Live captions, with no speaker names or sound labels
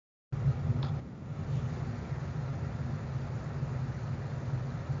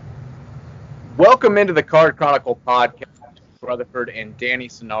Welcome into the Card Chronicle podcast. Rutherford and Danny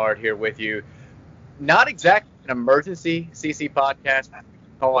Sennard here with you. Not exactly an emergency CC podcast,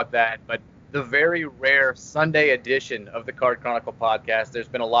 call it that, but the very rare Sunday edition of the Card Chronicle podcast. There's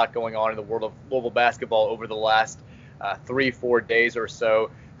been a lot going on in the world of Louisville basketball over the last 3-4 days or so.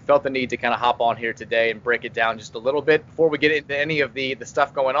 Felt the need to kind of hop on here today and break it down just a little bit before we get into any of the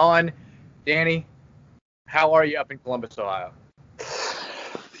stuff going on. Danny, how are you up in Columbus, Ohio?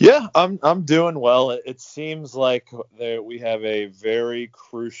 Yeah, I'm doing well. It seems like we have a very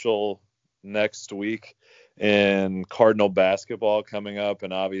crucial next week in Cardinal basketball coming up,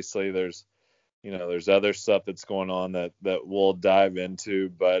 and obviously there's other stuff that's going on that we'll dive into,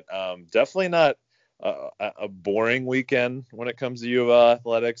 but definitely not a boring weekend when it comes to U of L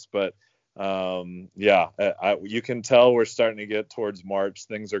athletics. But you can tell we're starting to get towards March.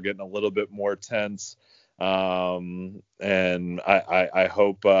 Things are getting a little bit more tense. And I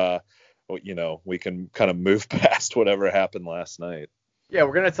hope, we can kind of move past whatever happened last night. Yeah,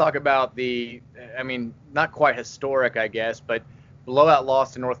 we're going to talk about not quite historic, I guess, but blowout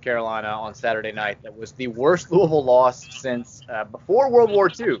loss to North Carolina on Saturday night. That was the worst Louisville loss since before World War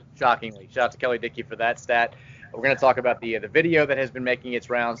II, shockingly. Shout out to Kelly Dickey for that stat. We're going to talk about the video that has been making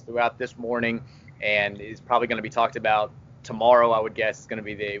its rounds throughout this morning and is probably going to be talked about tomorrow. I would guess it's going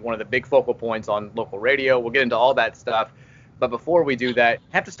to be one of the big focal points on local radio. We'll get into all that stuff. But before we do that,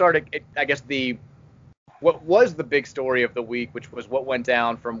 have to start, I guess, what was the big story of the week, which was what went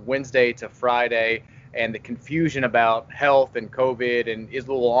down from Wednesday to Friday and the confusion about health and COVID and is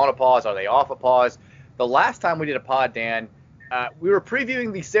Louisville on a pause? Are they off a pause? The last time we did a pod, Dan, we were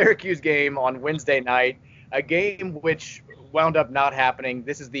previewing the Syracuse game on Wednesday night, a game which wound up not happening.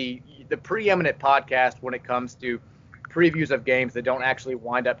 This is the preeminent podcast when it comes to previews of games that don't actually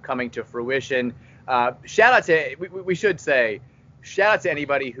wind up coming to fruition. Shout out to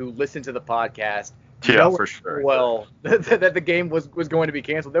anybody who listened to the podcast. Yeah, for sure. Well, that the game was going to be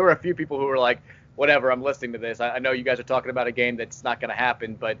canceled. There were a few people who were like, whatever, I'm listening to this. I know you guys are talking about a game that's not going to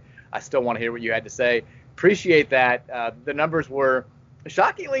happen, but I still want to hear what you had to say. Appreciate that. The numbers were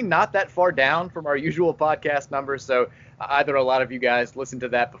shockingly not that far down from our usual podcast numbers. So either a lot of you guys listened to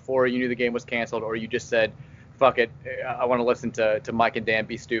that before you knew the game was canceled, or you just said, fuck it, I want to listen to Mike and Dan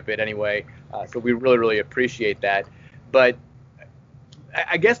be stupid anyway. So we really, really appreciate that. But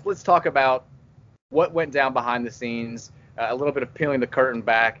I guess let's talk about what went down behind the scenes, a little bit of peeling the curtain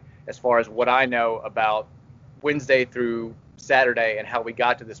back as far as what I know about Wednesday through Saturday and how we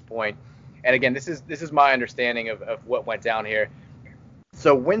got to this point. And again, this is my understanding of what went down here.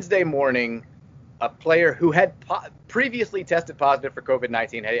 So Wednesday morning, a player who had previously tested positive for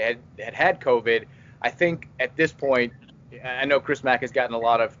COVID-19 had COVID. I think at this point, I know Chris Mack has gotten a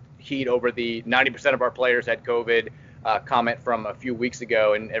lot of heat over the 90% of our players had COVID comment from a few weeks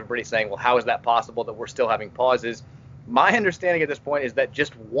ago, and everybody's saying, well, how is that possible that we're still having pauses? My understanding at this point is that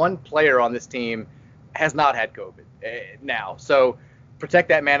just one player on this team has not had COVID now. So protect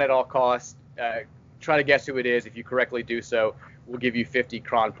that man at all costs. Try to guess who it is. If you correctly do so, we'll give you 50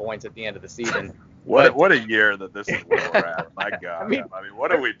 Cron points at the end of the season. What a year that this is where we're at. My God. I mean,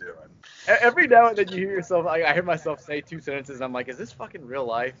 what are we doing? Every now and then you hear yourself, I hear myself say two sentences, and I'm like, is this fucking real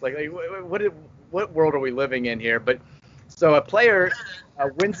life? Like what world are we living in here? But so a player,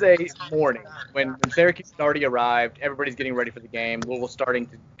 Wednesday morning, when Syracuse had already arrived, everybody's getting ready for the game. Louisville's starting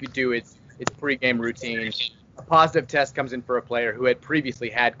to do its pregame routine. A positive test comes in for a player who had previously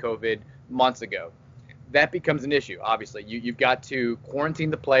had COVID months ago. That becomes an issue, obviously. You've got to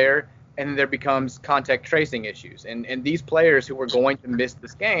quarantine the player, and then there becomes contact tracing issues. And these players who were going to miss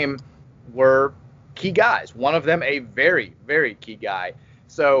this game were key guys. One of them a very, very key guy.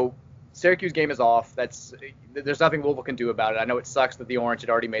 So Syracuse game is off. There's nothing Louisville can do about it. I know it sucks that the Orange had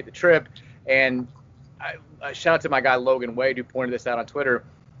already made the trip. And shout out to my guy Logan Wade, who pointed this out on Twitter.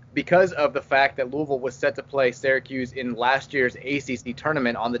 Because of the fact that Louisville was set to play Syracuse in last year's ACC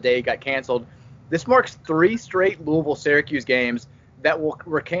tournament on the day it got canceled, this marks 3 straight Louisville-Syracuse games that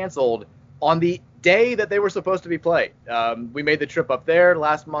were canceled on the day that they were supposed to be played. We made the trip up there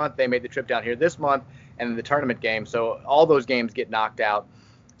last month. They made the trip down here this month, and then the tournament game. So all those games get knocked out.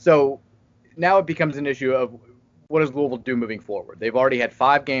 So now it becomes an issue of what does Louisville do moving forward? They've already had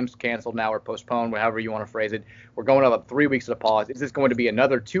 5 games canceled now or postponed, however you want to phrase it. We're going up 3 weeks of a pause. Is this going to be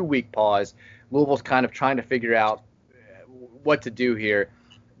another 2-week pause? Louisville's kind of trying to figure out what to do here.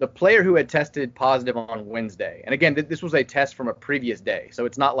 The player who had tested positive on Wednesday, and again, this was a test from a previous day, so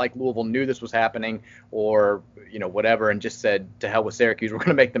it's not like Louisville knew this was happening or whatever and just said to hell with Syracuse, we're going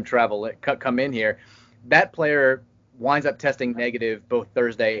to make them come in here. That player winds up testing negative both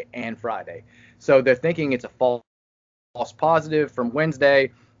Thursday and Friday, so they're thinking it's a false positive from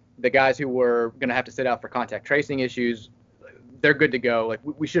Wednesday. The guys who were going to have to sit out for contact tracing issues, they're good to go. Like,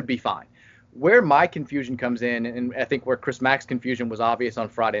 we should be fine. Where my confusion comes in, and I think where Chris Mack's confusion was obvious on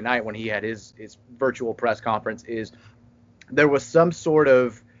Friday night when he had his virtual press conference, is there was some sort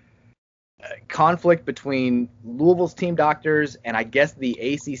of conflict between Louisville's team doctors and I guess the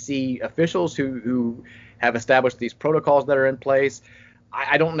ACC officials who have established these protocols that are in place.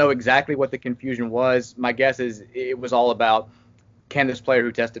 I don't know exactly what the confusion was. My guess is it was all about, can this player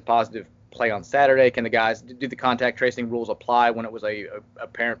who tested positive play on Saturday? Can the guys do the contact tracing rules apply when it was a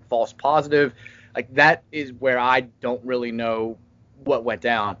apparent false positive? Like, that is where I don't really know what went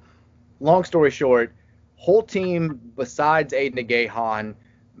down. Long story short, whole team besides Aiden Agahan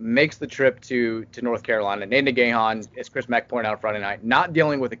makes the trip to North Carolina. And Aiden Agahan, as Chris Mack pointed out Friday night, not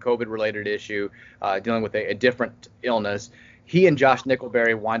dealing with a COVID-related issue, dealing with a different illness. He and Josh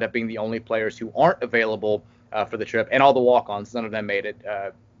Nickelberry wind up being the only players who aren't available for the trip, and all the walk-ons, none of them made it.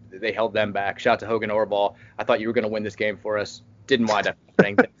 They held them back. Shout out to Hogan Orball. I thought you were going to win this game for us. Didn't wind up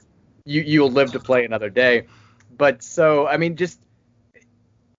happening. You'll live to play another day. But so, I mean, just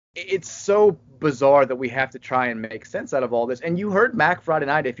it's so bizarre that we have to try and make sense out of all this. And you heard Mac Friday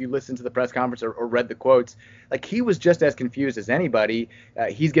night, if you listened to the press conference or read the quotes, like, he was just as confused as anybody.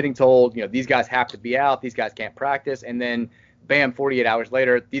 He's getting told, these guys have to be out. These guys can't practice. And then, bam, 48 hours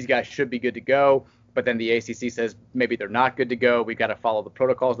later, these guys should be good to go. But then the ACC says maybe they're not good to go. We've got to follow the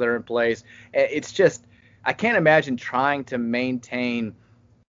protocols that are in place. It's just, I can't imagine trying to maintain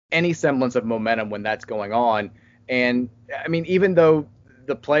any semblance of momentum when that's going on. And, I mean, even though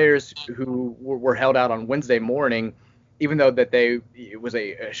the players who were held out on Wednesday morning, even though that it was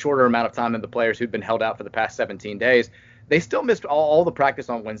a shorter amount of time than the players who'd been held out for the past 17 days, they still missed all the practice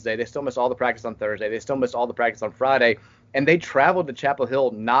on Wednesday. They still missed all the practice on Thursday. They still missed all the practice on Friday. And they traveled to Chapel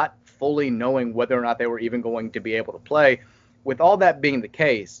Hill not fully knowing whether or not they were even going to be able to play. With all that being the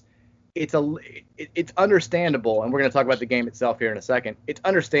case, it's understandable, and we're going to talk about the game itself here in a second. It's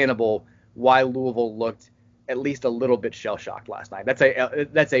understandable why Louisville looked at least a little bit shell-shocked last night.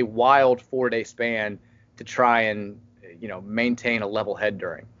 That's a wild 4-day span to try and maintain a level head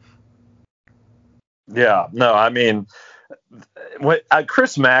during. Yeah, no, I mean,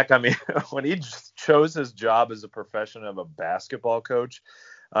 Chris Mack, I mean, when he chose his job as a profession of a basketball coach,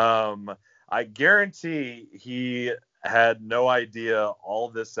 I guarantee he had no idea all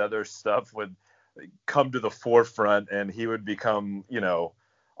this other stuff would come to the forefront, and he would become,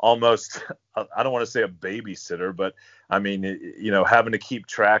 almost, I don't want to say a babysitter, but I mean, having to keep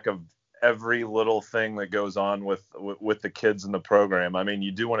track of every little thing that goes on with the kids in the program. I mean,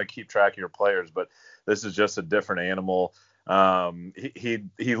 you do want to keep track of your players, but this is just a different animal.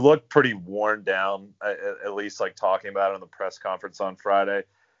 He looked pretty worn down, at least like talking about it on the press conference on Friday.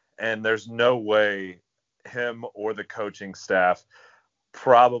 And there's no way him or the coaching staff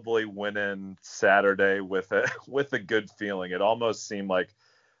probably went in Saturday with a good feeling. It almost seemed like,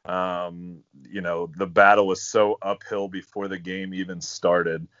 the battle was so uphill before the game even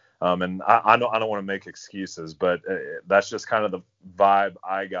started. And I don't want to make excuses, but that's just kind of the vibe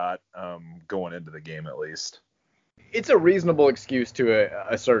I got going into the game, at least. It's a reasonable excuse to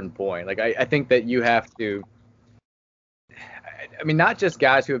a certain point. Like, I think that you have to. I mean, not just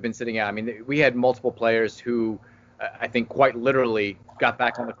guys who have been sitting out. I mean, we had multiple players who I think quite literally got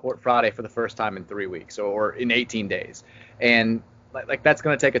back on the court Friday for the first time in 3 weeks or in 18 days. And like that's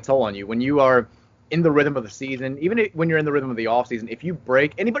going to take a toll on you when you are in the rhythm of the season, even when you're in the rhythm of the off season. If you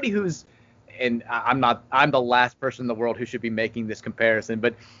break, anybody who's, and I'm the last person in the world who should be making this comparison,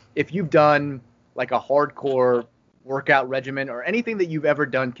 but if you've done like a hardcore workout regimen or anything that you've ever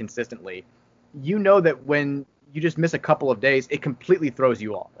done consistently, you know that when you just miss a couple of days, it completely throws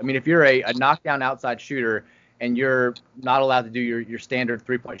you off. I mean, if you're a knockdown outside shooter and you're not allowed to do your standard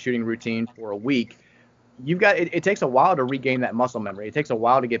 3-point shooting routine for a week, it takes a while to regain that muscle memory. It takes a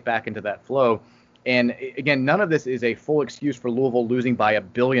while to get back into that flow. And again, none of this is a full excuse for Louisville losing by 1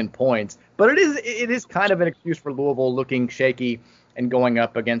 billion points, but it is kind of an excuse for Louisville looking shaky and going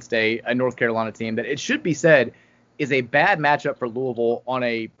up against a North Carolina team that, it should be said, is a bad matchup for Louisville on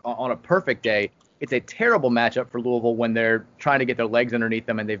a perfect day. It's a terrible matchup for Louisville when they're trying to get their legs underneath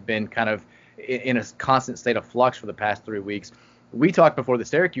them and they've been kind of in a constant state of flux for the past 3 weeks. We talked before the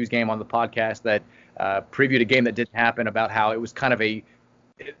Syracuse game on the podcast that previewed a game that didn't happen about how it was kind of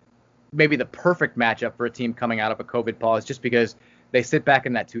maybe the perfect matchup for a team coming out of a COVID pause, just because they sit back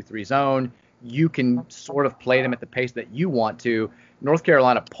in that 2-3 zone. You can sort of play them at the pace that you want to. North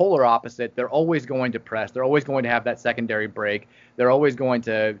Carolina, polar opposite. They're always going to press. They're always going to have that secondary break. They're always going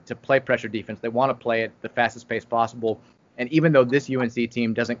to play pressure defense. They want to play at the fastest pace possible. And even though this UNC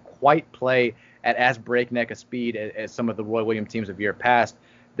team doesn't quite play at as breakneck a speed as some of the Roy Williams teams of year past,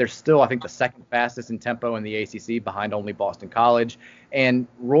 They're still, I think, the second fastest in tempo in the ACC, behind only Boston College. And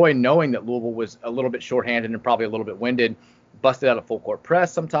Roy, knowing that Louisville was a little bit shorthanded and probably a little bit winded, busted out a full court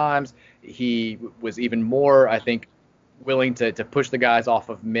press sometimes. He was even more, I think, willing to push the guys off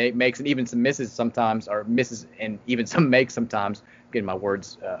of makes and even some misses sometimes, or misses and even some makes sometimes. Getting my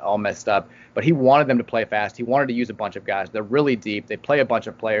words all messed up. But he wanted them to play fast. He wanted to use a bunch of guys. They're really deep. They play a bunch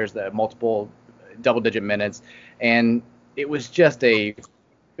of players that have multiple double-digit minutes. And it was just an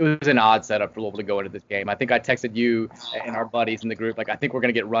odd setup for Louisville to go into this game. I think I texted you and our buddies in the group, like, I think we're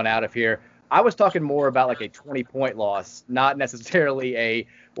going to get run out of here. I was talking more about like a 20-point loss, not necessarily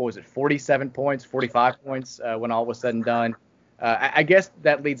 47 points, 45 points when all was said and done. I guess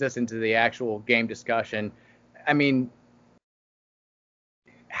that leads us into the actual game discussion. I mean,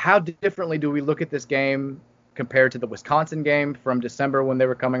 how differently do we look at this game compared to the Wisconsin game from December when they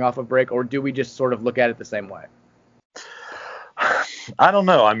were coming off a break, or do we just sort of look at it the same way? I don't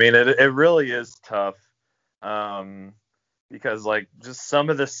know. I mean, it really is tough because, like, just some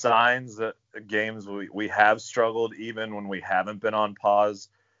of the signs that games we have struggled, even when we haven't been on pause,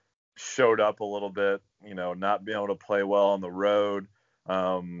 showed up a little bit. Not being able to play well on the road,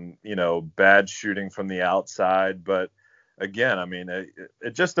 bad shooting from the outside. But again, I mean,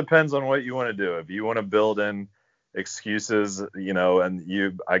 it just depends on what you want to do. If you want to build in excuses,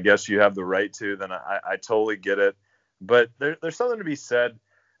 and I guess you have the right to, then I totally get it. But there's something to be said.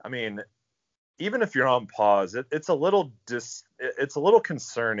 I mean, even if you're on pause, it's a little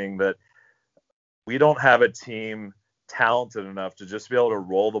concerning that we don't have a team talented enough to just be able to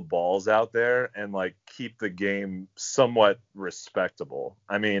roll the balls out there and like keep the game somewhat respectable.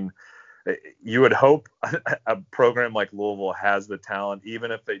 I mean, you would hope a program like Louisville has the talent, even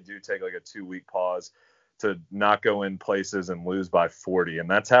if they do take like a 2-week pause, to not go in places and lose by 40. And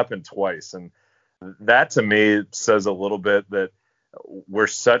that's happened twice. And that to me says a little bit that we're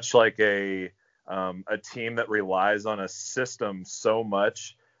such like a team that relies on a system so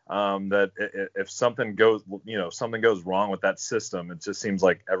much that if something goes wrong with that system, it just seems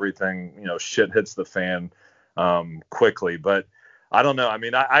like everything, shit hits the fan quickly. But I don't know. I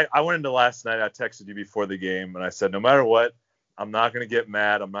mean, I went into last night. I texted you before the game, and I said, no matter what, I'm not going to get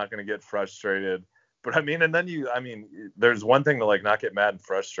mad. I'm not going to get frustrated. But I mean, and then there's one thing to like not get mad and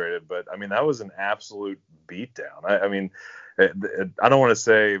frustrated, but I mean, that was an absolute beatdown. I mean, I don't want to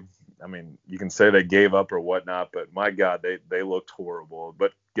say, I mean, you can say they gave up or whatnot, but my God, they looked horrible.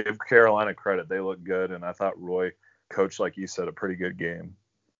 But give Carolina credit. They looked good. And I thought Roy coached, like you said, a pretty good game.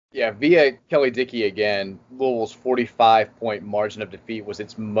 Yeah, via Kelly Dickey again, Louisville's 45-point margin of defeat was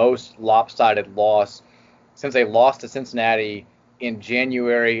its most lopsided loss since they lost to Cincinnati in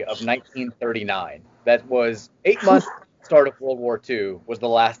January of 1939. That was 8 months after the start of World War II was the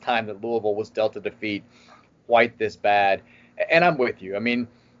last time that Louisville was dealt a defeat quite this bad. And I'm with you. I mean,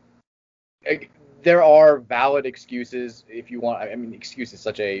 there are valid excuses if you want. I mean, excuse is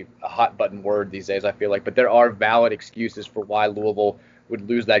such a hot button word these days, I feel like, but there are valid excuses for why Louisville would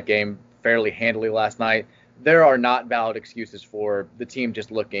lose that game fairly handily last night. There are not valid excuses for the team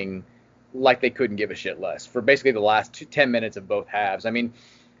just looking like they couldn't give a shit less for basically the last 10 minutes of both halves. I mean,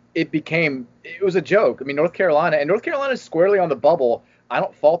 it was a joke. I mean, North Carolina is squarely on the bubble. I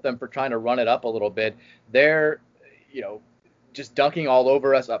don't fault them for trying to run it up a little bit. They're, just dunking all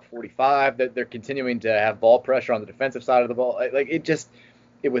over us up 45. That they're continuing to have ball pressure on the defensive side of the ball. Like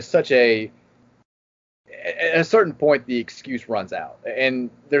it was such at a certain point the excuse runs out, and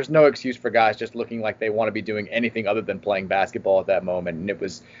there's no excuse for guys just looking like they want to be doing anything other than playing basketball at that moment. And it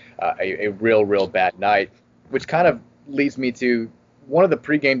was a real bad night, which kind of leads me to one of the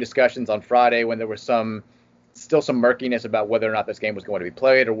pregame discussions on Friday when there was still some murkiness about whether or not this game was going to be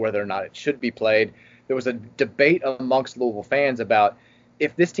played or whether or not it should be played. There was a debate amongst Louisville fans about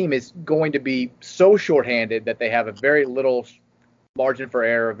if this team is going to be so shorthanded that they have a very little margin for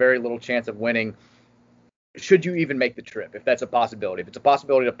error, a very little chance of winning, should you even make the trip, if that's a possibility? If it's a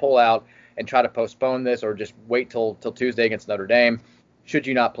possibility to pull out and try to postpone this or just wait till Tuesday against Notre Dame, should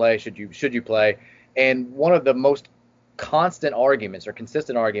you not play? Should you play? And one of the most constant arguments or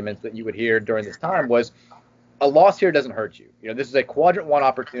consistent arguments that you would hear during this time was a loss here doesn't hurt you. This is a quadrant 1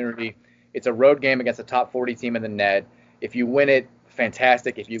 opportunity. It's a road game against a top 40 team in the net. If you win it,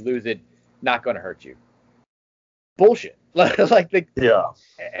 fantastic. If you lose it, not going to hurt you. Bullshit.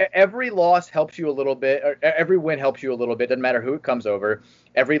 Every loss helps you a little bit, or every win helps you a little bit. Doesn't matter who it comes over.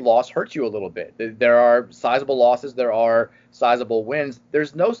 Every loss hurts you a little bit. There are sizable losses. There are sizable wins.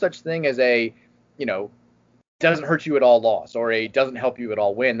 There's no such thing as a, doesn't hurt you at all loss or a doesn't help you at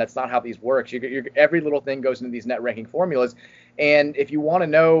all win. That's not how these work. Every little thing goes into these net ranking formulas. And if you want to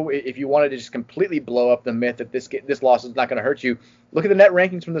know, if you wanted to just completely blow up the myth that this loss is not going to hurt you, look at the net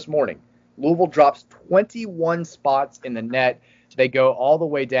rankings from this morning. Louisville drops 21 spots in the net. They go all the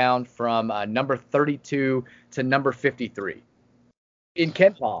way down from number 32 to number 53. In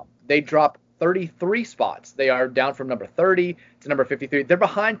KenPom, they drop 33 spots. They are down from number 30 to number 53. They're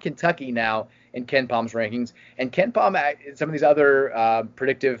behind Kentucky now in KenPom's rankings. And KenPom, some of these other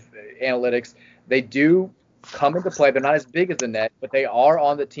predictive analytics, they do come into play. They're not as big as the net, but they are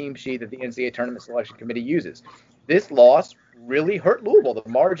on the team sheet that the NCAA Tournament Selection Committee uses. This loss really hurt Louisville. The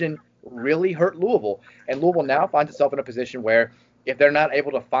margin really hurt Louisville. And Louisville now finds itself in a position where if they're not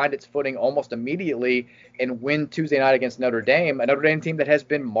able to find its footing almost immediately and win Tuesday night against Notre Dame, a Notre Dame team that has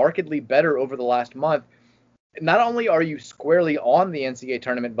been markedly better over the last month, not only are you squarely on the NCAA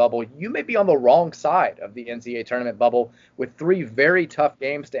tournament bubble, you may be on the wrong side of the NCAA tournament bubble with 3 very tough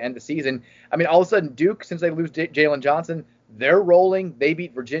games to end the season. I mean, all of a sudden, Duke, since they lose Jalen Johnson, they're rolling. They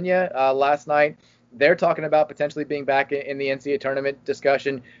beat Virginia last night. They're talking about potentially being back in the NCAA tournament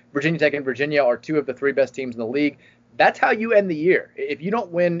discussion. Virginia Tech and Virginia are 2 of the 3 best teams in the league. That's how you end the year. If you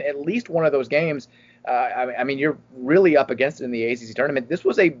don't win at least one of those games, I mean, you're really up against it in the ACC tournament. This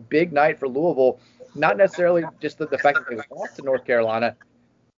was a big night for Louisville, not necessarily just the fact that they lost to North Carolina,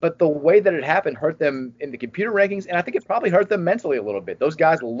 but the way that it happened hurt them in the computer rankings, and I think it probably hurt them mentally a little bit. Those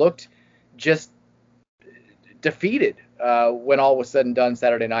guys looked just defeated when all was said and done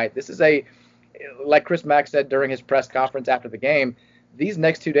Saturday night. This is like Chris Mack said during his press conference after the game, these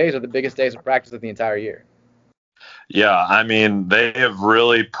next 2 days are the biggest days of practice of the entire year. Yeah, I mean, they have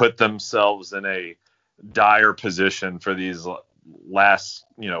really put themselves in a dire position for these last,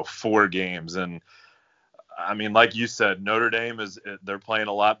 4 games. And I mean, like you said, Notre Dame they're playing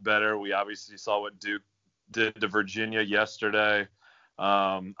a lot better. We obviously saw what Duke did to Virginia yesterday.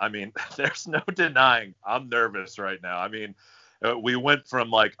 I mean, there's no denying I'm nervous right now. I mean, we went from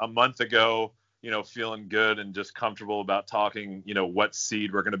like a month ago, feeling good and just comfortable about talking, what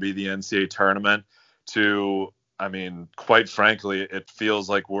seed we're going to be the NCAA tournament to, I mean, quite frankly, it feels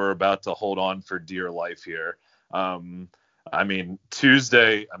like we're about to hold on for dear life here. I mean,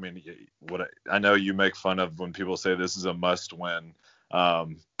 Tuesday, I mean, I know you make fun of when people say this is a must win, but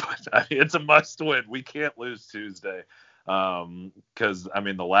I mean, it's a must win. We can't lose Tuesday because, I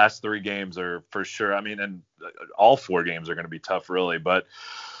mean, the last 3 games are for sure. I mean, and all 4 games are going to be tough, really. But,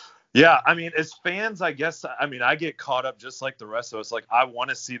 yeah, I mean, as fans, I guess, I mean, I get caught up just like the rest of us. Like, I want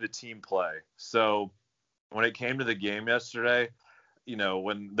to see the team play. So when it came to the game yesterday,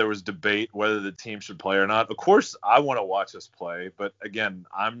 when there was debate whether the team should play or not, of course I want to watch us play. But again,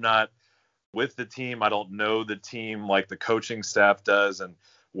 I'm not with the team. I don't know the team like the coaching staff does. And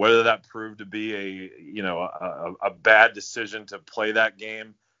whether that proved to be a bad decision to play that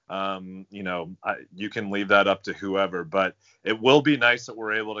game, you can leave that up to whoever. But it will be nice that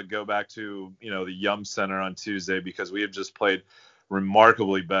we're able to go back to, the Yum Center on Tuesday because we have just played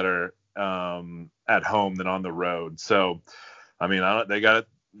remarkably better at home than on the road. So, I mean, they got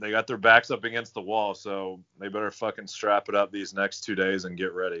their backs up against the wall, so they better fucking strap it up these next 2 days and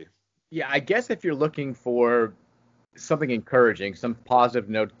get ready. Yeah, I guess if you're looking for something encouraging, some positive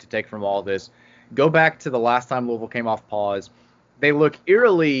note to take from all this, go back to the last time Louisville came off pause. They look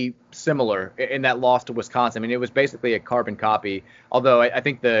eerily similar in that loss to Wisconsin. I mean, it was basically a carbon copy, although I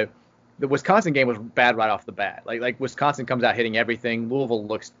think the Wisconsin game was bad right off the bat. Like Wisconsin comes out hitting everything. Louisville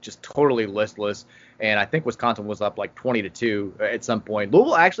looks just totally listless. And I think Wisconsin was up like 20-2 at some point.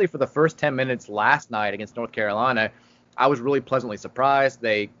 Louisville actually, for the first 10 minutes last night against North Carolina, I was really pleasantly surprised.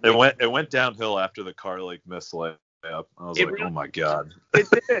 It went downhill after the Carlake missed layup. I was like, really, oh my God. It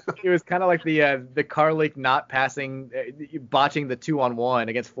did. It was kind of like the Carlake not passing, botching the 2-on-1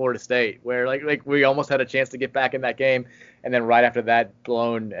 against Florida State, where like we almost had a chance to get back in that game, and then right after that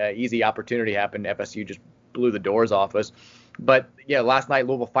blown easy opportunity happened, FSU just blew the doors off us. But yeah, last night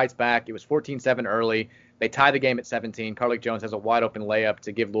Louisville fights back. It was 14-7 early. They tie the game at 17. Carlake Jones has a wide open layup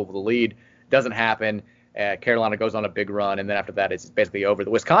to give Louisville the lead. Doesn't happen. Carolina goes on a big run, and then after that it's basically over. The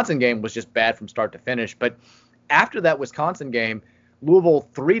Wisconsin game was just bad from start to finish, but after that Wisconsin game, Louisville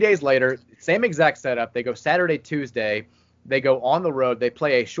 3 days later, same exact setup. They go Saturday, Tuesday. They go on the road. They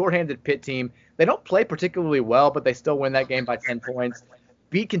play a shorthanded Pitt team. They don't play particularly well, but they still win that game by 10 points.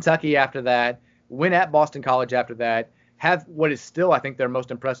 Beat Kentucky after that. Win at Boston College after that. Have what is still, I think, their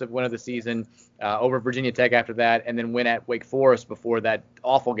most impressive win of the season over Virginia Tech after that, and then win at Wake Forest before that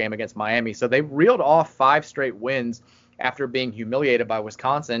awful game against Miami. So they reeled off 5 straight wins after being humiliated by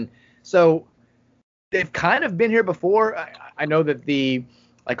Wisconsin. So they've kind of been here before. I know that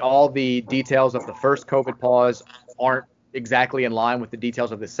all the details of the first COVID pause aren't exactly in line with the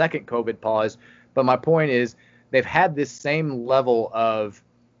details of the second COVID pause. But my point is they've had this same level of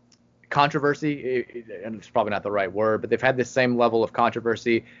controversy, and it's probably not the right word, but they've had this same level of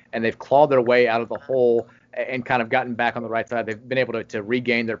controversy, and they've clawed their way out of the hole and kind of gotten back on the right side. They've been able to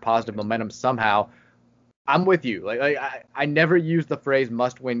regain their positive momentum somehow. I'm with you. I never use the phrase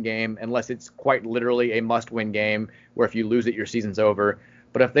must-win game unless it's quite literally a must-win game where if you lose it, your season's over.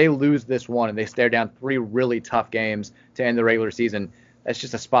 But if they lose this one and they stare down 3 really tough games to end the regular season, that's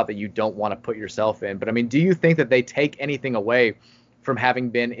just a spot that you don't want to put yourself in. But, I mean, do you think that they take anything away from having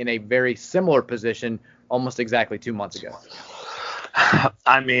been in a very similar position almost exactly 2 months ago?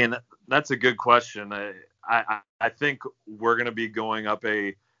 I mean, that's a good question. I think we're going to be going up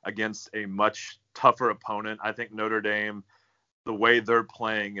against a much tougher opponent. I think Notre Dame, the way they're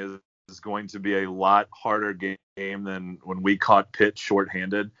playing is going to be a lot harder game than when we caught Pitt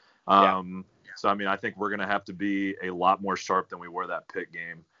shorthanded. So, I mean, I think we're going to have to be a lot more sharp than we were that Pitt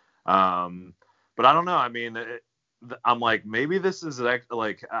game. But I don't know. I mean, I'm like, maybe this is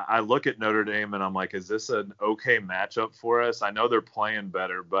like, I look at Notre Dame and I'm like, is this an okay matchup for us? I know they're playing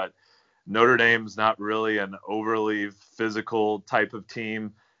better, but Notre Dame's not really an overly physical type of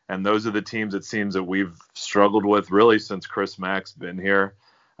team. And those are the teams, it seems, that we've struggled with really since Chris Mack's been here.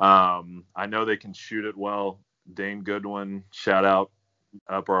 I know they can shoot it well. Dane Goodwin, shout out,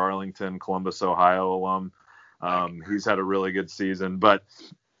 Upper Arlington, Columbus, Ohio alum. He's had a really good season. But,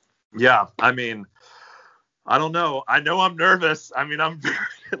 yeah, I mean, I don't know. I know I'm nervous. I mean, I'm very,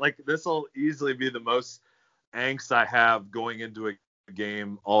 like, this will easily be the most angst I have going into a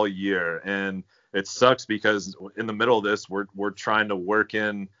game all year. And it sucks because in the middle of this, we're trying to work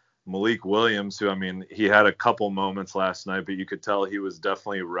in Malik Williams, who, I mean, he had a couple moments last night, but you could tell he was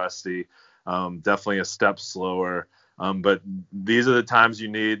definitely rusty, definitely a step slower. But these are the times you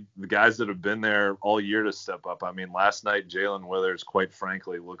need the guys that have been there all year to step up. I mean, last night, Jalen Withers, quite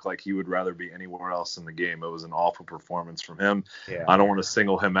frankly, looked like he would rather be anywhere else in the game. It was an awful performance from him. Yeah. I don't want to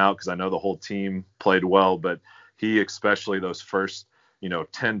single him out because I know the whole team played well, but he, especially those first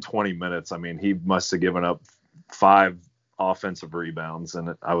 10, 20 minutes, I mean, he must have given up 5 offensive rebounds,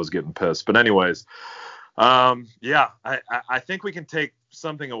 and I was getting pissed. But anyways, I think we can take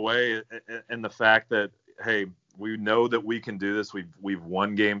something away in the fact that, hey, we know that we can do this. We've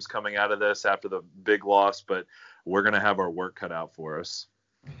won games coming out of this after the big loss, but we're going to have our work cut out for us.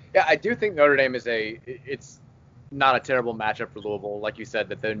 Yeah, I do think Notre Dame it's not a terrible matchup for Louisville. Like you said,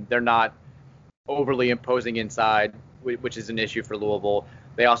 that they're not overly imposing inside, which is an issue for Louisville.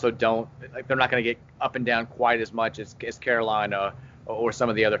 They also they're not going to get up and down quite as much as Carolina or some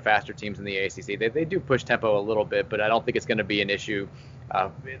of the other faster teams in the ACC. They do push tempo a little bit, but I don't think it's going to be an issue,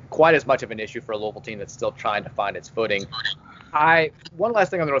 quite as much of an issue for a Louisville team that's still trying to find its footing. One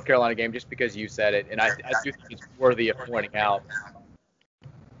last thing on the North Carolina game, just because you said it, and I do think it's worthy of pointing out.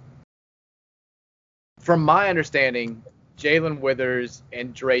 From my understanding, Jalen Withers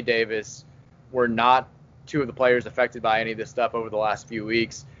and Dre Davis were not 2 of the players affected by any of this stuff over the last few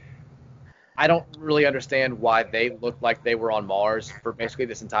weeks. I don't really understand why they looked like they were on Mars for basically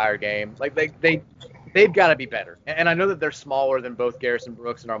this entire game. Like they've got to be better. And I know that they're smaller than both Garrison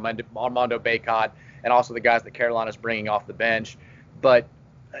Brooks and Armando Bacot and also the guys that Carolina's bringing off the bench. But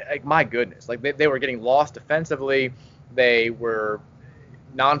like, my goodness, like they were getting lost defensively. They were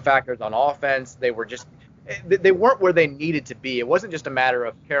non-factors on offense. They weren't where they needed to be. It wasn't just a matter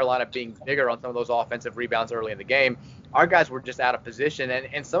of Carolina being bigger on some of those offensive rebounds early in the game. Our guys were just out of position,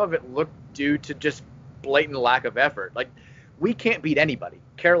 and some of it looked due to just blatant lack of effort. Like, we can't beat anybody.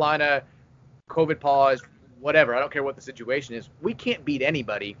 Carolina, COVID pause, whatever. I don't care what the situation is. We can't beat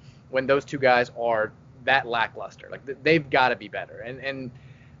anybody when those 2 guys are that lackluster. Like, they've got to be better. And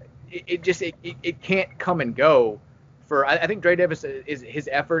it can't come and go. I think Dre Davis, his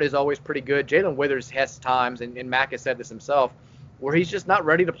effort is always pretty good. Jalen Withers has times, and Mack has said this himself, where he's just not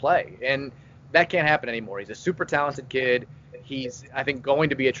ready to play. And that can't happen anymore. He's a super talented kid. He's, I think, going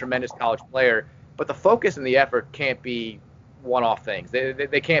to be a tremendous college player. But the focus and the effort can't be one-off things.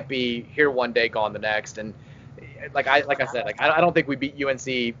 They can't be here one day, gone the next. And like I said, I don't think we beat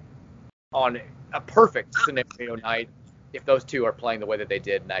UNC on a perfect scenario night if those 2 are playing the way that they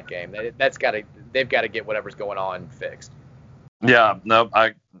did in that game. They've got to get whatever's going on fixed. Yeah, no,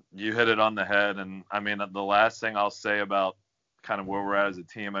 you hit it on the head. And I mean, the last thing I'll say about kind of where we're at as a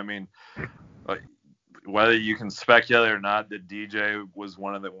team, I mean, whether you can speculate or not that DJ was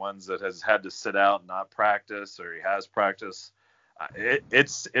one of the ones that has had to sit out and not practice, or he has practiced,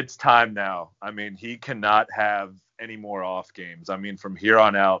 it's time now. I mean, he cannot have any more off games. I mean, from here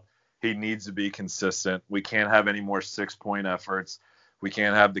on out, he needs to be consistent. We can't have any more 6-point efforts. We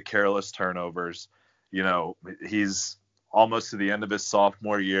can't have the careless turnovers. He's almost to the end of his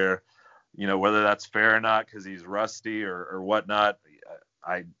sophomore year. whether that's fair or not because he's rusty or whatnot.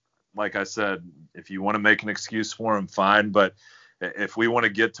 Like I said, if you want to make an excuse for him, fine. But if we want to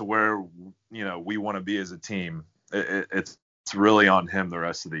get to where, we want to be as a team, it's really on him the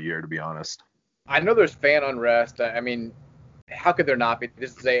rest of the year, to be honest. I know there's fan unrest. I mean, how could there not be?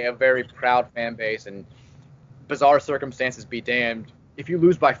 This is a very proud fan base, and bizarre circumstances be damned. If you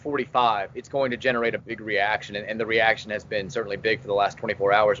lose by 45, it's going to generate a big reaction, and the reaction has been certainly big for the last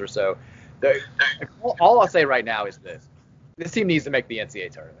 24 hours or so. All I'll say right now is this. This team needs to make the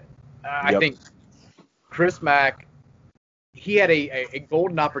NCAA tournament. I think Chris Mack, he had a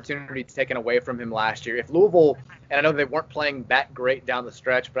golden opportunity taken away from him last year. If Louisville, and I know they weren't playing that great down the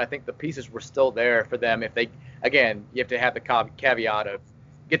stretch, but I think the pieces were still there for them. If they, again, you have to have the caveat of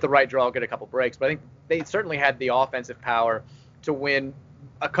get the right draw, get a couple breaks. But I think they certainly had the offensive power to win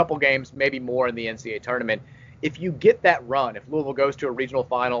a couple games, maybe more in the NCAA tournament. If you get that run, if Louisville goes to a regional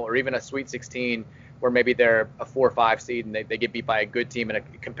final or even a Sweet 16 where maybe they're a 4 or 5 seed and they get beat by a good team in a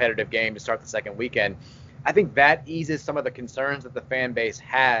competitive game to start the second weekend, I think that eases some of the concerns that the fan base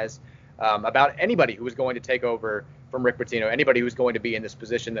has about anybody who is going to take over from Rick Pitino, anybody who's going to be in this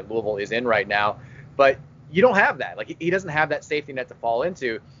position that Louisville is in right now. But you don't have that. Like, he doesn't have that safety net to fall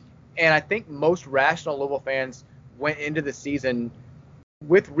into. And I think most rational Louisville fans went into the season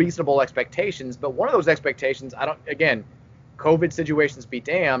with reasonable expectations. But one of those expectations, COVID situations be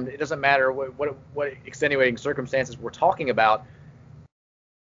damned. It doesn't matter what extenuating circumstances we're talking about.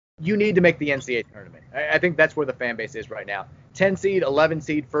 You need to make the NCAA tournament. I think that's where the fan base is right now. 10 seed, 11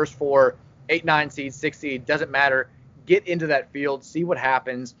 seed, first 4, 8, 9 seed, 6 seed, doesn't matter. Get into that field, see what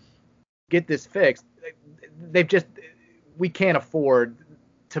happens, get this fixed. We can't afford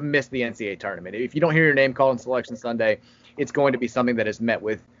to miss the NCAA tournament. If you don't hear your name called on Selection Sunday, it's going to be something that is met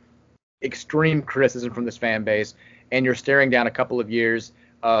with extreme criticism from this fan base, and you're staring down a couple of years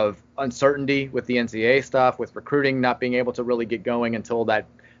of uncertainty with the NCAA stuff, with recruiting not being able to really get going until that,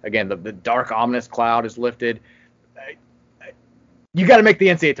 again, the dark, ominous cloud is lifted. You got to make the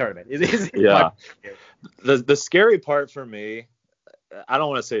NCAA tournament. The scary part for me, I don't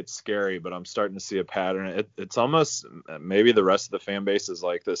want to say it's scary, but I'm starting to see a pattern. It's almost, maybe the rest of the fan base is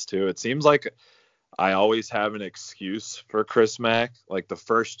like this too. It seems like I always have an excuse for Chris Mack. Like the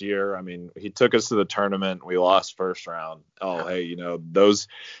first year, I mean, he took us to the tournament. We lost first round. Oh, hey, those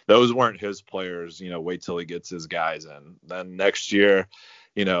weren't his players. Wait till he gets his guys in. Then next year,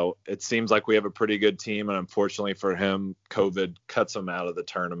 it seems like we have a pretty good team. And unfortunately for him, COVID cuts him out of the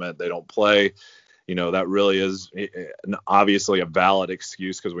tournament. They don't play. That really is obviously a valid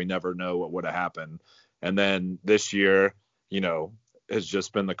excuse because we never know what would have happened. And then this year, has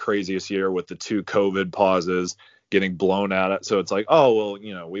just been the craziest year with the 2 COVID pauses getting blown out. So it's like, oh,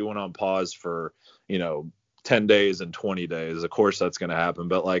 well, we went on pause for, 10 days and 20 days. Of course that's going to happen.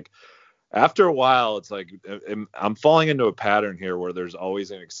 But like after a while, it's like I'm falling into a pattern here where there's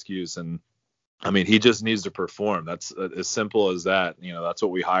always an excuse. And I mean, he just needs to perform. That's as simple as that. That's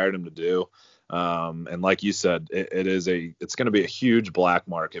what we hired him to do. And like you said, it's going to be a huge black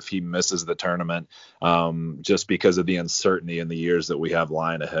mark if he misses the tournament, just because of the uncertainty in the years that we have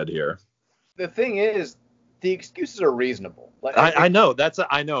lying ahead here. The thing is, the excuses are reasonable. I know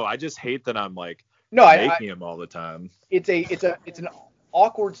I know. I just hate that I'm like making them all the time. It's an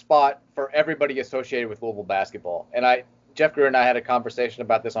awkward spot for everybody associated with Louisville basketball. And Jeff Greer and I had a conversation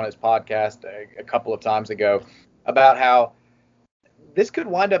about this on his podcast a couple of times ago about how this could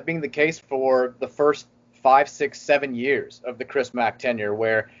wind up being the case for the first 5, 6, 7 years of the Chris Mack tenure,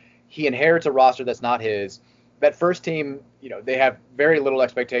 where he inherits a roster that's not his. That first team, they have very little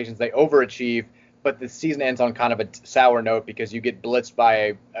expectations. They overachieve, but the season ends on kind of a sour note because you get blitzed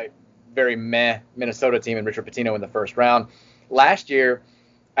by a very meh Minnesota team and Richard Pitino in the first round. Last year,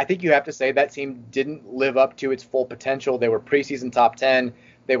 I think you have to say that team didn't live up to its full potential. They were preseason top 10.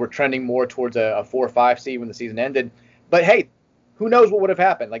 They were trending more towards a 4 or 5 seed when the season ended. But hey, who knows what would have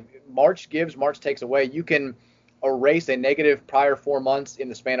happened? Like March gives, March takes away. You can erase a negative prior 4 months in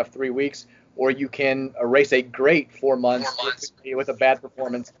the span of 3 weeks, or you can erase a great 4 months with a bad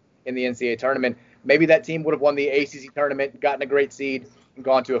performance in the NCAA tournament. Maybe that team would have won the ACC tournament, gotten a great seed, and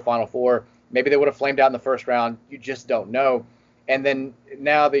gone to a Final Four. Maybe they would have flamed out in the first round. You just don't know. And then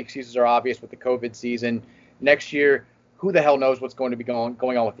now the excuses are obvious with the COVID season. Next year, who the hell knows what's going to be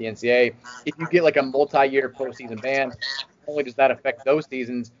going on with the NCAA? If you get like a multi-year postseason ban, not only does that affect those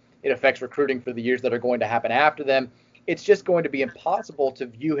seasons, it affects recruiting for the years that are going to happen after them. It's just going to be impossible to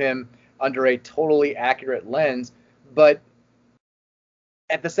view him under a totally accurate lens. But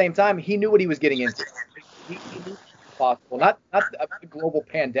at the same time, he knew what he was getting into. He knew it was possible. Not a global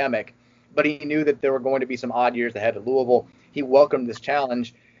pandemic, but he knew that there were going to be some odd years ahead of Louisville. He welcomed this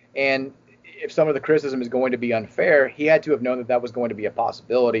challenge. And if some of the criticism is going to be unfair, he had to have known that that was going to be a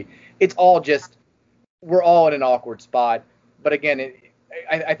possibility. It's all just, we're all in an awkward spot. But again,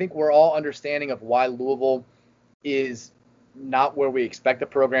 I think we're all understanding of why Louisville is not where we expect the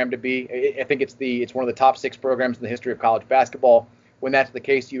program to be. I think it's one of the top 6 programs in the history of college basketball. When that's the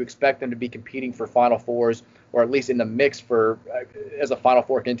case, you expect them to be competing for Final Fours, or at least in the mix for as a Final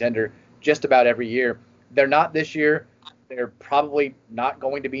Four contender just about every year. They're not this year. They're probably not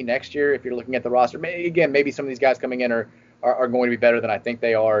going to be next year if you're looking at the roster. Maybe some of these guys coming in are going to be better than I think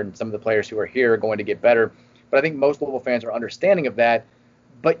they are, and some of the players who are here are going to get better. But I think most Louisville fans are understanding of that.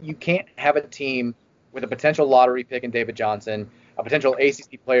 But you can't have a team with a potential lottery pick in David Johnson, a potential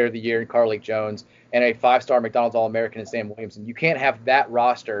ACC Player of the Year in Carlik Jones, and a 5-star McDonald's All-American in Sam Williamson. You can't have that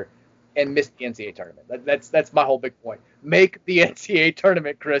roster and miss the NCAA tournament. That's my whole big point. Make the NCAA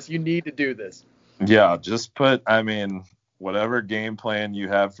tournament, Chris. You need to do this. Yeah, just whatever game plan you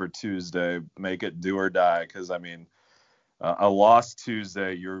have for Tuesday, make it do or die. Because, a loss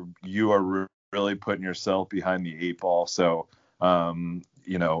Tuesday, you are really putting yourself behind the 8 ball. So,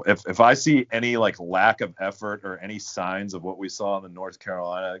 if I see any lack of effort or any signs of what we saw in the North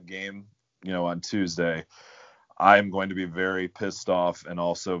Carolina game, on Tuesday, I'm going to be very pissed off and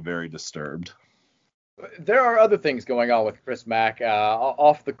also very disturbed. There are other things going on with Chris Mack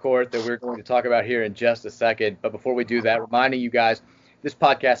off the court that we're going to talk about here in just a second. But before we do that, reminding you guys, this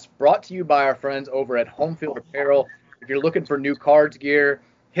podcast is brought to you by our friends over at Home Field Apparel. If you're looking for new cards gear,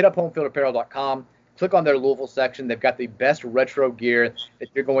 hit up homefieldapparel.com. Click on their Louisville section. They've got the best retro gear that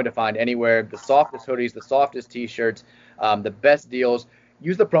you're going to find anywhere. The softest hoodies, the softest T-shirts, the best deals.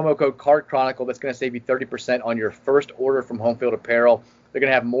 Use the promo code Card Chronicle. That's going to save you 30% on your first order from Home Field Apparel. They're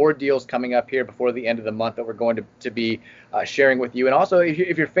going to have more deals coming up here before the end of the month that we're going to be sharing with you. And also,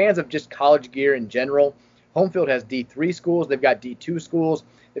 if you're fans of just college gear in general, Home Field has D3 schools. They've got D2 schools.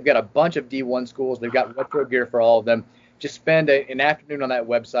 They've got a bunch of D1 schools. They've got retro gear for all of them. Just spend an afternoon on that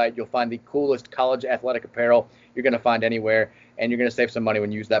website. You'll find the coolest college athletic apparel you're going to find anywhere, and you're going to save some money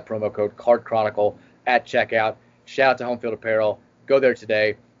when you use that promo code Card Chronicle at checkout. Shout out to Home Field Apparel. Go there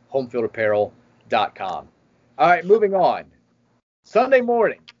today, homefieldapparel.com. All right, moving on. Sunday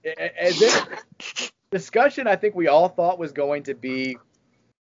morning, discussion I think we all thought was going to be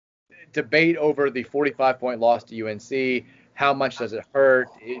debate over the 45-point loss to UNC. How much does it hurt?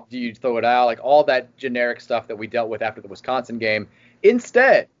 Do you throw it out? All that generic stuff that we dealt with after the Wisconsin game.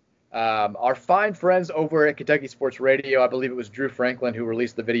 Instead, our fine friends over at Kentucky Sports Radio, I believe it was Drew Franklin who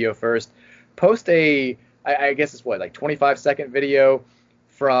released the video first, post I guess it's 25-second video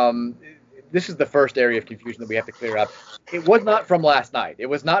from – this is the first area of confusion that we have to clear up. It was not from last night. It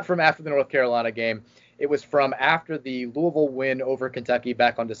was not from after the North Carolina game. It was from after the Louisville win over Kentucky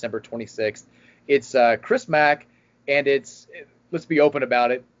back on December 26th. It's Chris Mack, and let's be open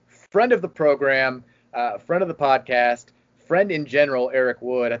about it, friend of the program, friend of the podcast, friend in general, Eric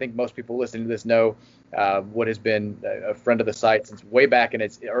Wood. I think most people listening to this know Wood has been a friend of the site since way back in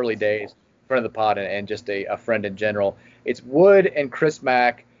its early days, friend of the pod, and just a friend in general. It's Wood and Chris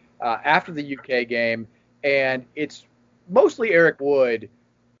Mack after the UK game, and it's mostly Eric Wood.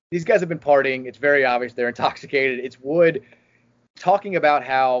 These guys have been partying. It's very obvious they're intoxicated. It's Wood talking about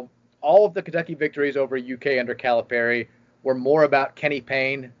how all of the Kentucky victories over UK under Calipari were more about Kenny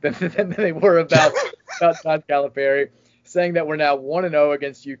Payne than they were about Todd Calipari, saying that we're now 1-0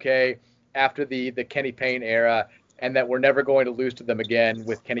 against UK after the Kenny Payne era, and that we're never going to lose to them again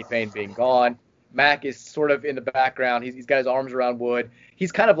with Kenny Payne being gone. Mack is sort of in the background. He's got his arms around Wood.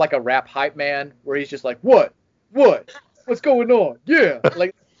 He's kind of like a rap hype man where he's just like, what? What's going on? Yeah.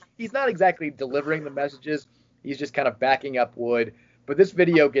 He's not exactly delivering the messages. He's just kind of backing up Wood. But this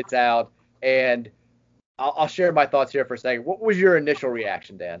video gets out, and I'll share my thoughts here for a second. What was your initial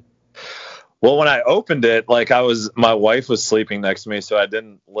reaction, Dan? Well, when I opened it, my wife was sleeping next to me, so I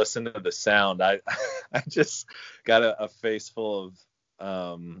didn't listen to the sound. I just got a face full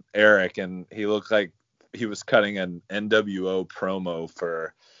of Eric, and he looked like he was cutting an NWO promo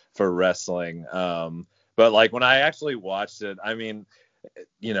for wrestling. But when I actually watched it,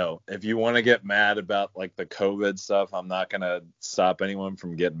 if you want to get mad about the COVID stuff, I'm not going to stop anyone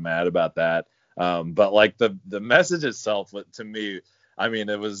from getting mad about that. But the message itself, to me,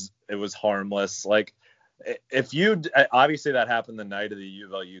 it was harmless. If you obviously that happened the night of the U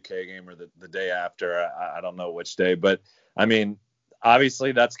of L UK game or the day after, I don't know which day, but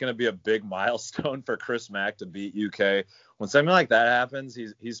obviously that's going to be a big milestone for Chris Mack to beat UK. When something like that happens,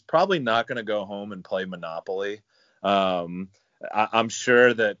 he's probably not going to go home and play Monopoly. I'm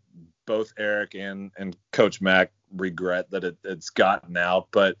sure that both Eric and Coach Mack regret that it's gotten out,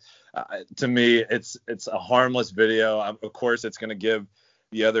 but to me, it's a harmless video. Of course, it's going to give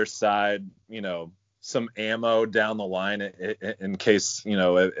the other side, some ammo down the line in case,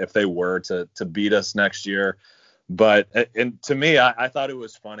 if they were to beat us next year. But and to me, I thought it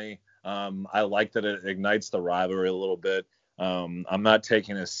was funny. I like that it ignites the rivalry a little bit. I'm not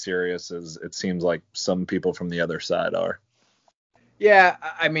taking it as serious as it seems like some people from the other side are. Yeah,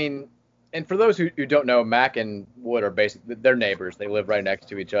 I mean, and for those who don't know, Mac and Wood are basically, they're neighbors. They live right next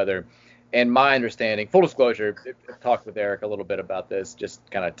to each other. And my understanding, full disclosure, I've talked with Eric a little bit about this, just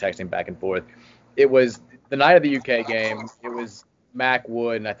kind of texting back and forth. It was the night of the UK game. It was Mac,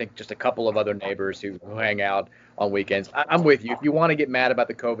 Wood, and I think just a couple of other neighbors who hang out on weekends. I'm with you. If you want to get mad about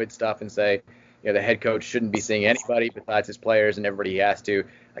the COVID stuff and say, the head coach shouldn't be seeing anybody besides his players and everybody he has to,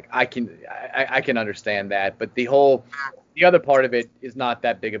 like, I can understand that. But the other part of it is not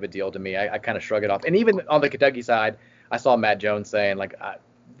that big of a deal to me. I kind of shrug it off. And even on the Kentucky side, I saw Matt Jones saying, like,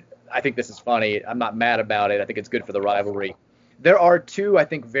 I think this is funny. I'm not mad about it. I think it's good for the rivalry. There are two, I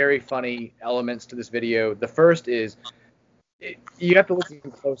think, very funny elements to this video. The first is, you have to listen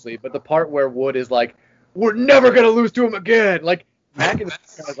closely, but the part where Wood is like, we're never going to lose to him again. Like, Mac is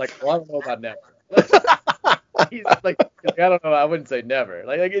kind of like, well, I don't know about never. He's like, I don't know. I wouldn't say never.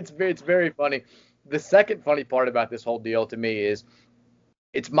 Like it's very funny. The second funny part about this whole deal to me is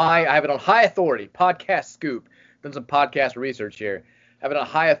I have it on high authority, podcast scoop, done some podcast research here. I have it on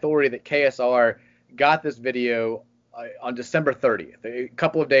high authority that KSR got this video on December 30th, a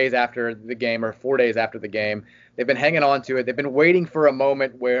couple of days after the game or 4 days after the game. They've been hanging on to it. They've been waiting for a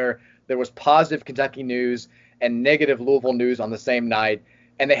moment where there was positive Kentucky news and negative Louisville news on the same night,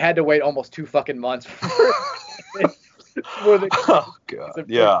 and they had to wait almost 2 fucking months for the oh god,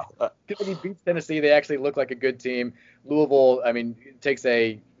 yeah. Kentucky beats Tennessee. They actually look like a good team. Louisville, I mean, takes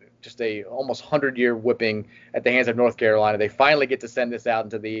just a almost 100-year whipping at the hands of North Carolina. They finally get to send this out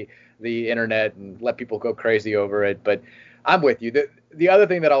into the internet and let people go crazy over it. But I'm with you. The other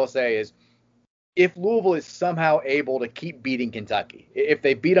thing that I will say is, if Louisville is somehow able to keep beating Kentucky, if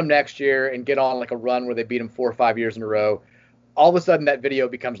they beat them next year and get on like a run where they beat them 4 or 5 years in a row, all of a sudden that video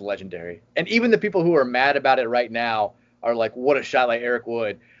becomes legendary. And even the people who are mad about it right now are like, what a shot like Eric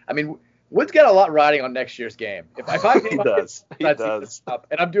Wood. I mean, Wood's got a lot riding on next year's game. If he does. He does.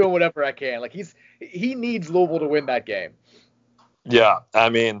 And I'm doing whatever I can. Like he needs Louisville to win that game. Yeah, I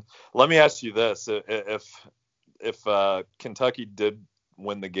mean, let me ask you this: if Kentucky did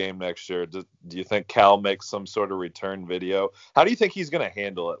win the game next year, do you think Cal makes some sort of return video? How do you think he's going to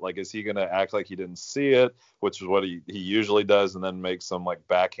handle it? Like, is he going to act like he didn't see it, which is what he usually does, and then make some like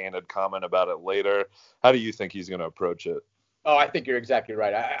backhanded comment about it later? How do you think he's going to approach it? Oh, I think you're exactly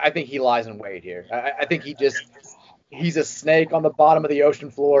right. I think he lies in wait here. I think he's a snake on the bottom of the ocean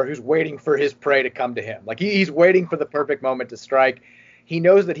floor who's waiting for his prey to come to him. Like he's waiting for the perfect moment to strike. He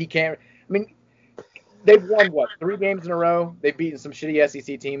knows that he can't. I mean, they've won, 3 games in a row? They've beaten some shitty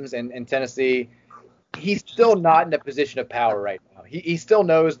SEC teams and Tennessee. He's still not in a position of power right now. He still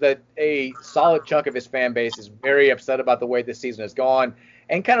knows that a solid chunk of his fan base is very upset about the way this season has gone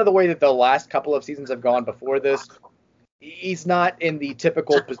and kind of the way that the last couple of seasons have gone before this. He's not in the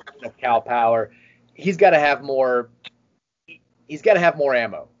typical position of Cal power. He's got to have more. He's got to have more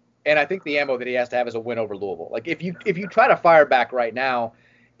ammo. And I think the ammo that he has to have is a win over Louisville. Like if you try to fire back right now,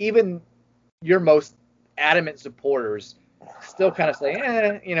 even your most adamant supporters still kind of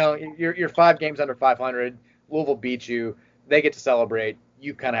say, you're 5 games under 500. Louisville beat you. They get to celebrate.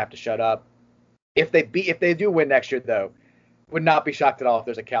 You kind of have to shut up. If they do win next year, though, would not be shocked at all if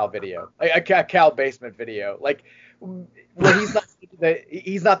there's a Cal video, a Cal basement video, like where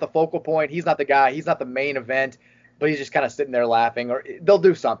he's not the focal point. He's not the guy. He's not the main event, but he's just kind of sitting there laughing. Or they'll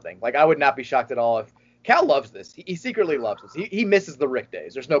do something. Like I would not be shocked at all if Cal loves this. He secretly loves this. He misses the Rick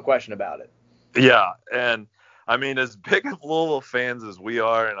days. There's no question about it. Yeah, and I mean, as big of Louisville fans as we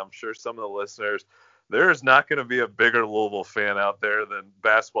are, and I'm sure some of the listeners, there is not going to be a bigger Louisville fan out there than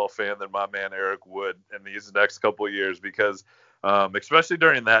basketball fan than my man Eric Wood in these next couple of years, because especially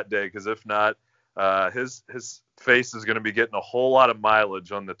during that day, because if not, his face is going to be getting a whole lot of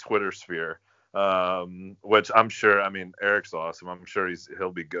mileage on the Twitter sphere, which I'm sure. I mean, Eric's awesome. I'm sure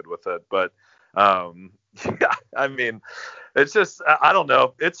he'll be good with it, but. Yeah, I mean, it's just, I don't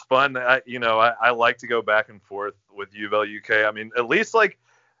know. It's fun. I like to go back and forth with UVL UK. I mean, at least like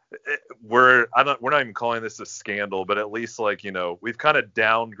we're not even calling this a scandal, but at least like, we've kind of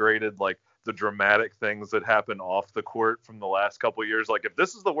downgraded like the dramatic things that happen off the court from the last couple of years. Like if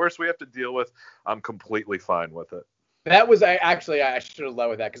this is the worst we have to deal with, I'm completely fine with it. That was I should have led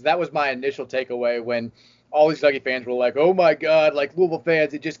with that because that was my initial takeaway when all these Kentucky fans were like, oh my God, like Louisville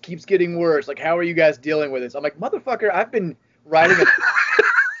fans, it just keeps getting worse. Like, how are you guys dealing with this? I'm like, motherfucker, I've been writing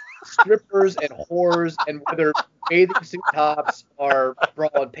strippers and whores and whether bathing suit tops or bra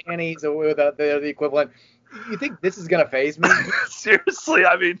and panties or they're the equivalent. You think this is gonna faze me? Seriously,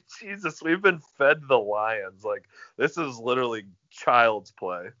 I mean, Jesus, we've been fed the lions. Like, this is literally child's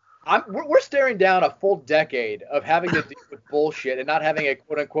play. We're staring down a full decade of having to deal with bullshit and not having a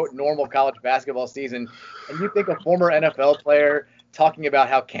quote-unquote normal college basketball season. And you think a former NFL player talking about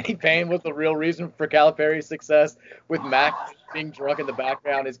how Kenny Payne was the real reason for Calipari's success with Mac being drunk in the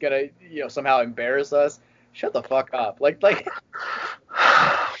background is going to, somehow embarrass us? Shut the fuck up. Like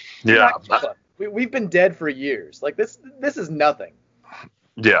yeah. We've been dead for years. Like, this is nothing.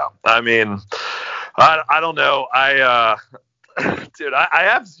 Yeah. I mean, I don't know. Dude, I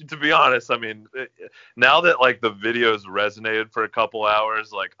have to be honest. I mean, now that like the videos resonated for a couple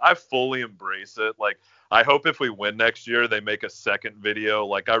hours, like I fully embrace it. Like, I hope if we win next year, they make a second video.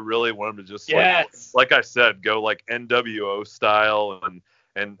 Like, I really want them to just like I said, go like NWO style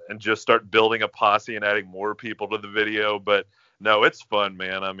and just start building a posse and adding more people to the video. But no, it's fun,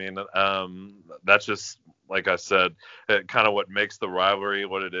 man. I mean, that's just, like I said, kind of what makes the rivalry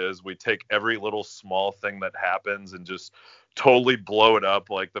what it is. We take every little small thing that happens and just totally blow it up.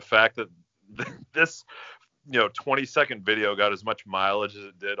 Like the fact that this 20-second video got as much mileage as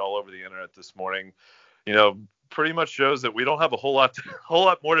it did all over the internet this morning, pretty much shows that we don't have a whole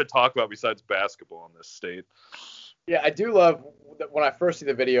lot more to talk about besides basketball in this state. Yeah, I do love that when I first see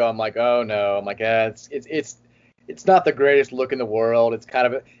the video, I'm like, oh no, I'm like, it's not the greatest look in the world. It's kind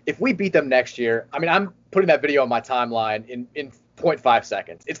of if we beat them next year, I mean, I'm putting that video on my timeline in 0.5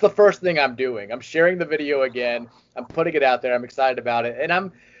 seconds. It's the first thing I'm doing. I'm sharing the video again. I'm putting it out there. I'm excited about it, and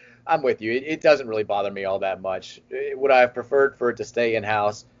I'm with you. It doesn't really bother me all that much. Would I have preferred for it to stay in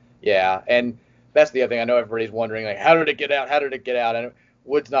house? Yeah, and that's the other thing. I know everybody's wondering, like, how did it get out? How did it get out? And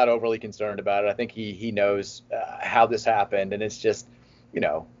Wood's not overly concerned about it. I think he knows how this happened, and it's just,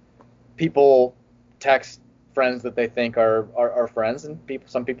 people text friends that they think are friends, and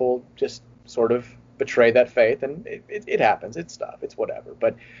some people just sort of betray that faith, and it happens. It's stuff. It's whatever.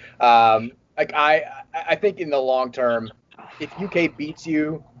 But like I think in the long term, if UK beats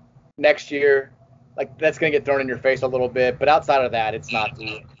you next year, like that's gonna get thrown in your face a little bit. But outside of that, it's not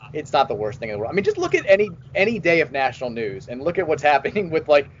the worst thing in the world. I mean, just look at any day of national news and look at what's happening with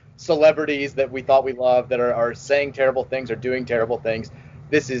like celebrities that we thought we loved that are saying terrible things or doing terrible things.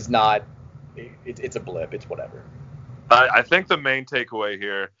 This is not. It's a blip. It's whatever. I think the main takeaway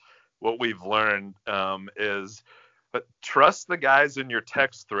here, what we've learned, is trust the guys in your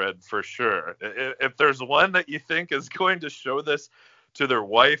text thread for sure. If there's one that you think is going to show this to their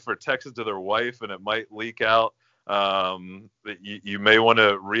wife or text it to their wife and it might leak out, you may want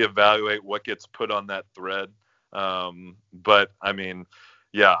to reevaluate what gets put on that thread. But I mean,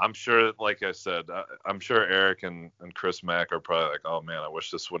 yeah, I'm sure, like I said, I'm sure Eric and Chris Mack are probably like, oh man, I wish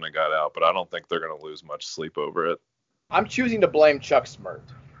this wouldn't have got out, but I don't think they're going to lose much sleep over it. I'm choosing to blame Chuck Smirt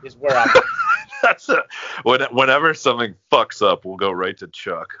is where I'm That's it. Whenever something fucks up, we'll go right to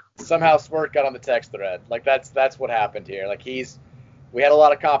Chuck. Somehow Smirt got on the text thread. Like that's what happened here. Like we had a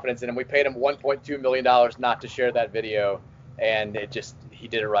lot of confidence in him. We paid him $1.2 million not to share that video, and he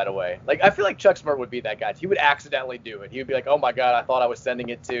did it right away. Like, I feel like Chuck Smirt would be that guy. He would accidentally do it. He would be like, oh my God, I thought I was sending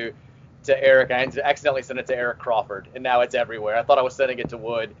it to Eric. I accidentally sent it to Eric Crawford, and now it's everywhere. I thought I was sending it to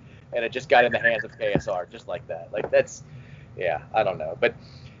Wood, and it just got in the hands of KSR, just like that. Like, I don't know. But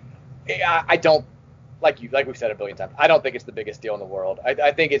I don't, like we've said a billion times, I don't think it's the biggest deal in the world.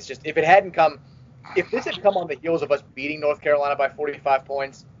 I think it's just, if this had come on the heels of us beating North Carolina by 45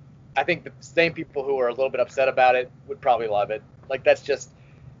 points, I think the same people who are a little bit upset about it would probably love it. Like, it's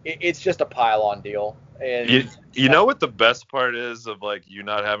just a pile-on deal. And you know what the best part is of, like, you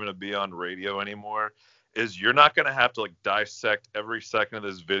not having to be on radio anymore is you're not going to have to, like, dissect every second of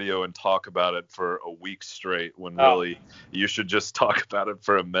this video and talk about it for a week straight when really you should just talk about it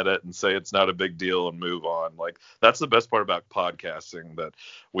for a minute and say it's not a big deal and move on. Like, that's the best part about podcasting, that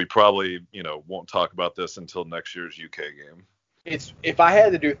we probably, won't talk about this until next year's UK game. If I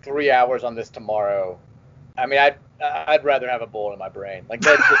had to do 3 hours on this tomorrow, I mean, I'd rather have a bullet in my brain. Like,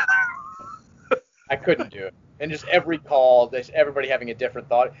 that's just, I couldn't do it. And just every call, there's everybody having a different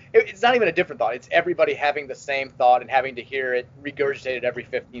thought. It's not even a different thought. It's everybody having the same thought and having to hear it regurgitated every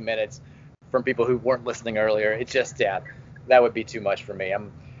 15 minutes from people who weren't listening earlier. It's just, that would be too much for me.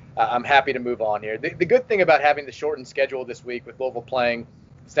 I'm happy to move on here. The good thing about having the shortened schedule this week with Louisville playing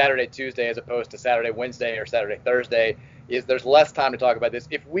Saturday, Tuesday, as opposed to Saturday, Wednesday, or Saturday, Thursday, is there's less time to talk about this.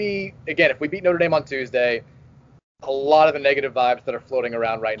 If we beat Notre Dame on Tuesday, a lot of the negative vibes that are floating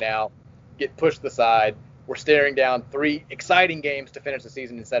around right now get pushed aside. We're staring down 3 exciting games to finish the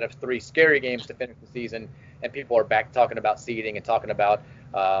season instead of 3 scary games to finish the season, and people are back talking about seeding and talking about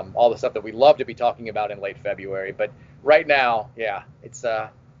all the stuff that we love to be talking about in late February. But right now, yeah, it's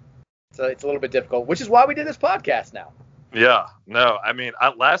a little bit difficult, which is why we did this podcast now. Yeah, no, I mean,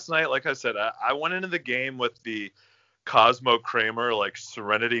 last night, like I said, I went into the game with the Cosmo Kramer, like,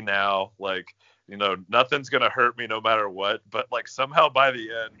 serenity now, like, you know, nothing's going to hurt me no matter what. But, like, somehow by the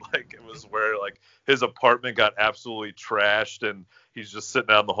end, like, it was where, like, his apartment got absolutely trashed and he's just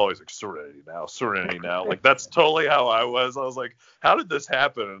sitting out in the hall. He's like, serenity now, serenity now. Like, that's totally how I was. I was like, how did this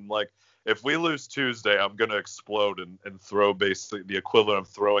happen? And, like, if we lose Tuesday, I'm going to explode and throw basically the equivalent of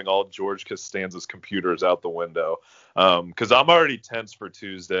throwing all George Costanza's computers out the window. Because I'm already tense for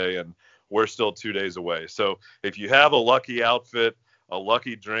Tuesday and we're still 2 days away. So if you have a lucky outfit, a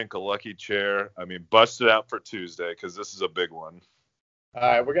lucky drink, a lucky chair, I mean, bust it out for Tuesday because this is a big one. All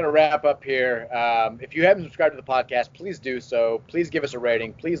right, we're going to wrap up here. If you haven't subscribed to the podcast, please do so. Please give us a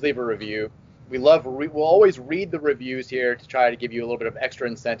rating. Please leave a review. We'll always read the reviews here to try to give you a little bit of extra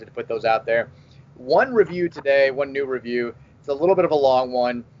incentive to put those out there. One review today, one new review. It's a little bit of a long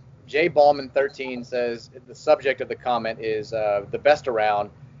one. Jay Ballman13 says the subject of the comment is the best around.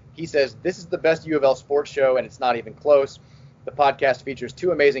 He says, this is the best U of L sports show, and it's not even close. The podcast features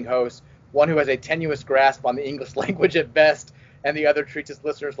two amazing hosts, one who has a tenuous grasp on the English language at best, and the other treats his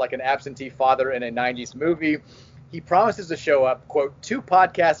listeners like an absentee father in a 90s movie. He promises to show up, quote, 2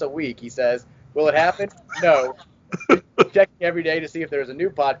 podcasts a week, he says. Will it happen? No. Checking every day to see if there's a new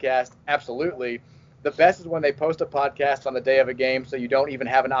podcast? Absolutely. The best is when they post a podcast on the day of a game so you don't even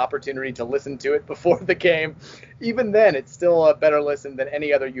have an opportunity to listen to it before the game. Even then, it's still a better listen than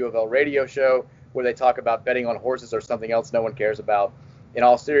any other U of L radio show where they talk about betting on horses or something else no one cares about. In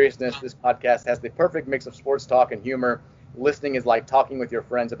all seriousness, this podcast has the perfect mix of sports talk and humor. Listening is like talking with your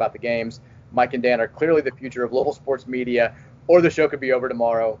friends about the games. Mike and Dan are clearly the future of local sports media, or the show could be over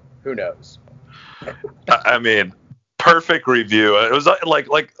tomorrow. Who knows? I mean, perfect review. It was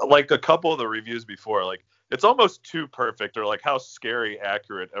like a couple of the reviews before, like it's almost too perfect, or like how scary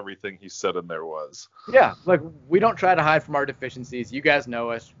accurate everything he said in there was. Yeah, like we don't try to hide from our deficiencies. You guys know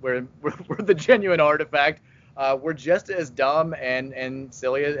us. We're the genuine artifact. We're just as dumb and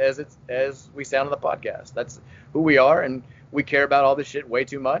silly as we sound on the podcast. That's who we are, and we care about all this shit way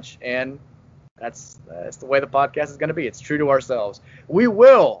too much, and that's the way the podcast is going to be. It's true to ourselves. We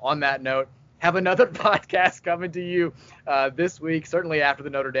will, on that note, have another podcast coming to you this week, certainly after the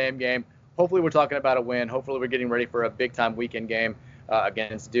Notre Dame game. Hopefully we're talking about a win. Hopefully we're getting ready for a big-time weekend game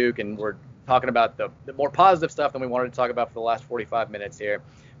against Duke, and we're talking about the more positive stuff than we wanted to talk about for the last 45 minutes here.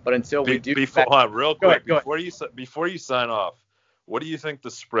 But until we do... Hold on, real quick, go ahead. Before you sign off, what do you think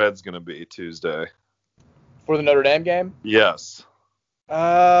the spread's going to be Tuesday? For the Notre Dame game? Yes.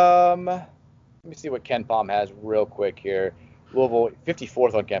 Let me see what Ken Palm has real quick here. Louisville,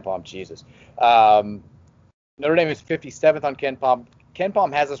 54th on Ken Palm. Jesus. Notre Dame is 57th on Ken Palm. Ken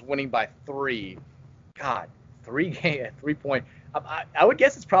Palm has us winning by 3. God, 3 point. I would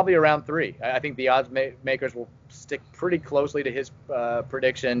guess it's probably around 3. I think the odds makers will stick pretty closely to his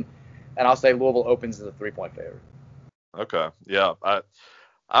prediction, and I'll say Louisville opens as a 3-point favorite. Okay. Yeah.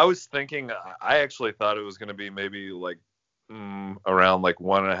 I was thinking. I actually thought it was going to be maybe like around like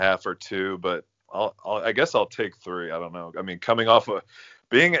 1.5 or 2, but I guess I'll take 3. I don't know. I mean, coming off of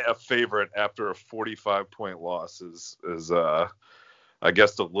being a favorite after a 45-point loss is I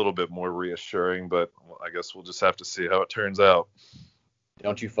guess a little bit more reassuring, but I guess we'll just have to see how it turns out.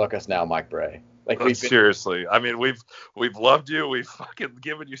 Don't you fuck us now, Mike Bray. Seriously. I mean, we've loved you. We've fucking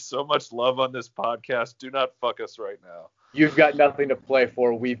given you so much love on this podcast. Do not fuck us right now. You've got nothing to play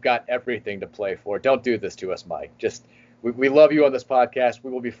for. We've got everything to play for. Don't do this to us, Mike. We love you on this podcast.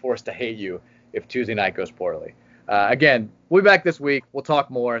 We will be forced to hate you if Tuesday night goes poorly. Again, we'll be back this week. We'll talk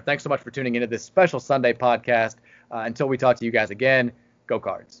more. Thanks so much for tuning into this special Sunday podcast. Until we talk to you guys again, go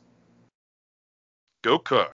Cards. Go Cards.